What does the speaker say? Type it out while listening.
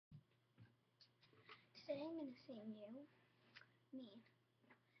Today I'm gonna sing me.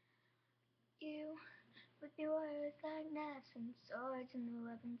 You, with your words like knives and swords and the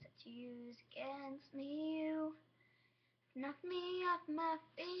weapons that you use against me. You knocked me off my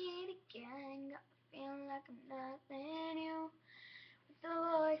feet again, got me feeling like I'm nothing. You, with a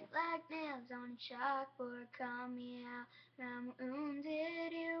voice like nails on a chalkboard, call me out when I'm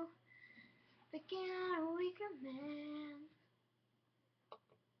wounded. You, picking on a weaker man.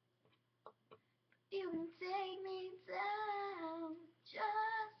 You can take me down,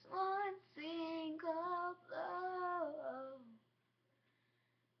 just one single blow.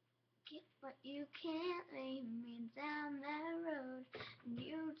 But you can't lead me down that road. And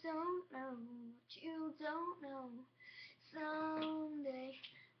you don't know what you don't know. Someday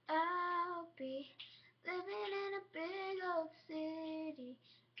I'll be living in a big old city,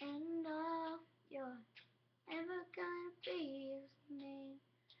 and all you're ever gonna be is me.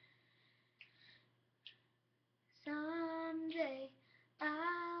 Someday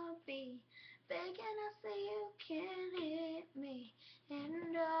I'll be big enough so you can hit me,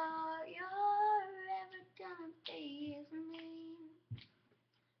 and all you're ever gonna be is me.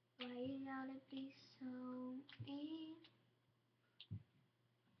 Why you gotta be so mean?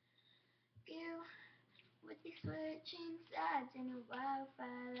 You, with your switching sides and your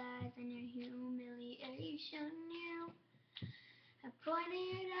wildfire lies and your humiliation, you have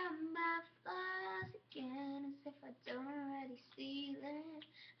pointed out my flaws again, as if I don't already see them.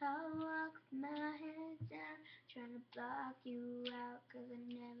 I'll walk with my head down, trying to block you out, 'cause I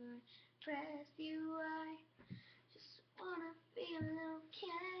never impressed you. I just wanna feel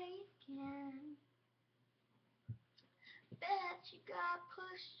okay again. Bet you got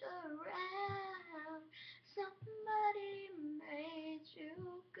pushed around, somebody made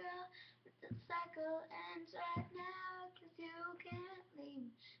you go. But the cycle ends right now, 'cause you can't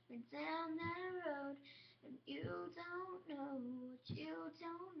lead me down that road. And you don't know what you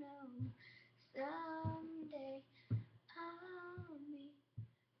don't know. Someday I'll be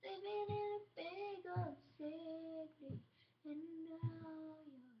living in a big old city, and all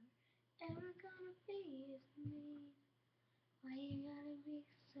you're ever gonna be is me. Why you gotta be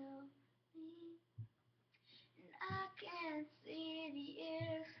so mean? And I can see the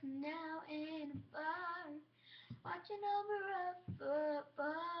years from now in a bar, watching over a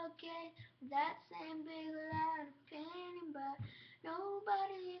football game with that same big loud opinion, but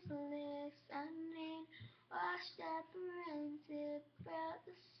nobody's listening. Washed up and rented about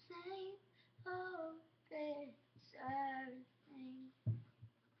the same old bizarre thing.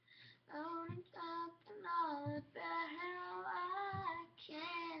 Only talking all about how I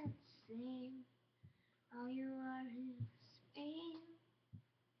can't sing. All you are is mean.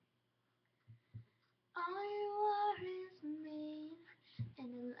 All you are is mean,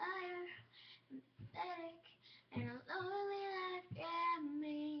 and a liar, and pathetic, and a lonely life. Yeah,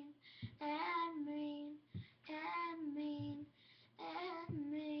 mean, and mean, and mean, and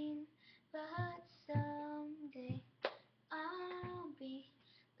mean. But someday I'll be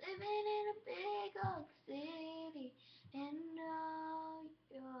living in a big old city, and all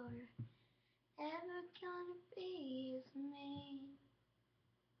you're ever gonna be is me.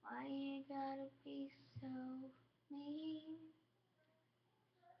 Why you gotta be so mean?